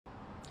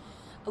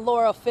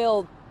Laura,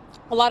 Phil,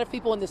 a lot of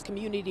people in this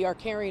community are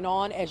carrying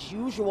on as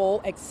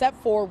usual,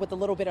 except for with a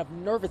little bit of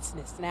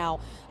nervousness now,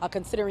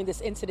 considering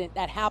this incident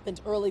that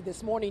happened early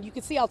this morning. You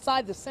can see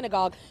outside the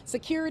synagogue,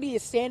 security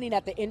is standing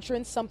at the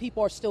entrance. Some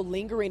people are still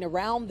lingering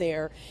around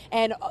there.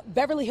 And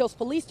Beverly Hills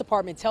Police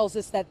Department tells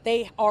us that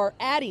they are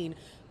adding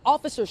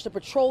officers to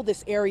patrol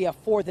this area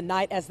for the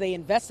night as they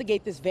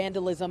investigate this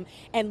vandalism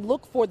and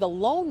look for the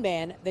lone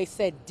man they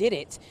said did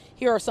it.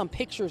 Here are some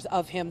pictures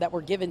of him that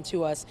were given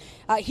to us.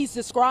 He's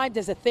described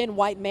as a thin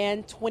white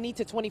man, 20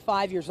 to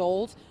 25 years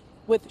old,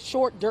 with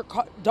short,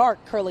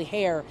 dark curly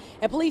hair.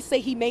 And police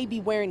say he may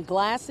be wearing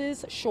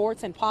glasses,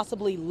 shorts, and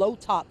possibly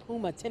low-top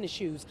Puma tennis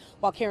shoes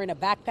while carrying a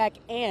backpack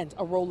and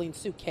a rolling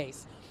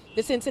suitcase.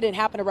 This incident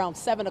happened around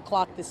 7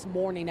 o'clock this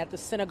morning at the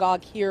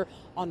synagogue here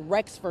on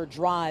Rexford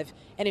Drive.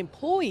 An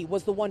employee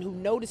was the one who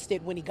noticed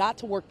it when he got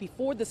to work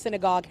before the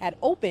synagogue had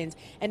opened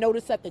and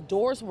noticed that the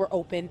doors were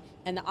open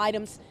and the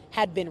items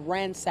had been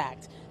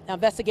ransacked. Now,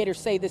 investigators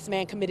say this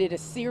man committed a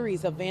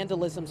series of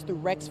vandalisms through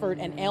Rexford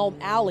and Elm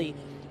Alley,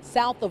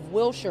 south of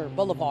Wilshire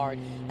Boulevard.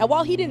 Now,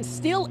 while he didn't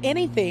steal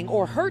anything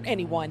or hurt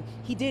anyone,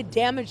 he did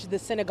damage the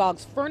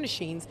synagogue's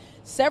furnishings,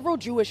 several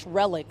Jewish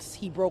relics.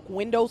 He broke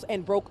windows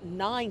and broke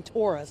 9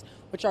 Torahs,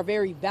 which are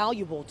very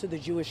valuable to the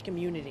Jewish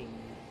community.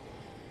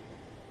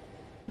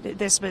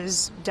 This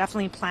was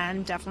definitely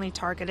planned, definitely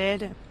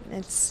targeted.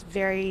 It's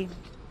very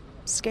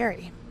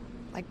scary.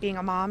 Like being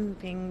a mom,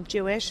 being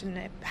Jewish, and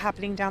it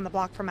happening down the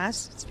block from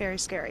us, it's very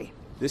scary.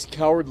 This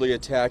cowardly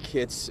attack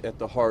hits at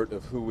the heart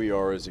of who we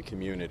are as a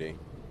community.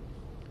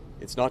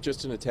 It's not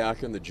just an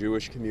attack on the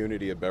Jewish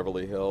community of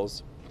Beverly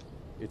Hills,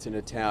 it's an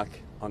attack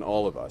on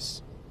all of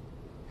us.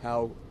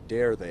 How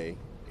dare they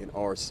in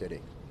our city?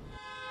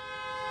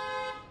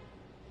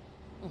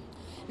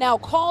 Now,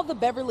 call the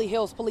Beverly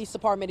Hills Police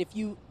Department if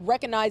you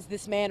recognize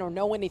this man or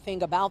know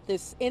anything about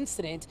this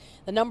incident.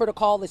 The number to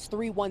call is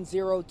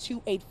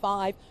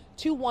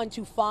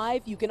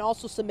 310-285-2125. You can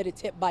also submit a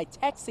tip by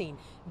texting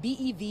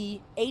BEVHILLSPD.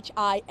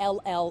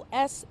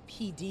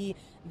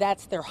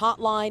 That's their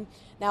hotline.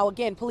 Now,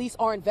 again, police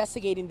are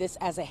investigating this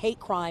as a hate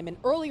crime. And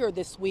earlier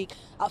this week,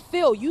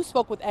 Phil, you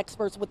spoke with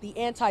experts with the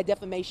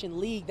Anti-Defamation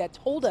League that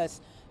told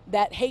us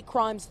that hate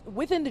crimes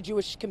within the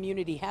Jewish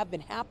community have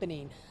been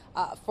happening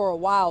for a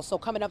while. So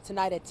coming up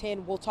tonight at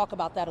 10, we'll talk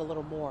about that a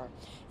little more.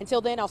 Until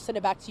then, I'll send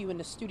it back to you in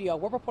the studio.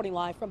 We're reporting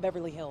live from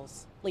Beverly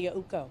Hills. Leah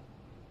Uko.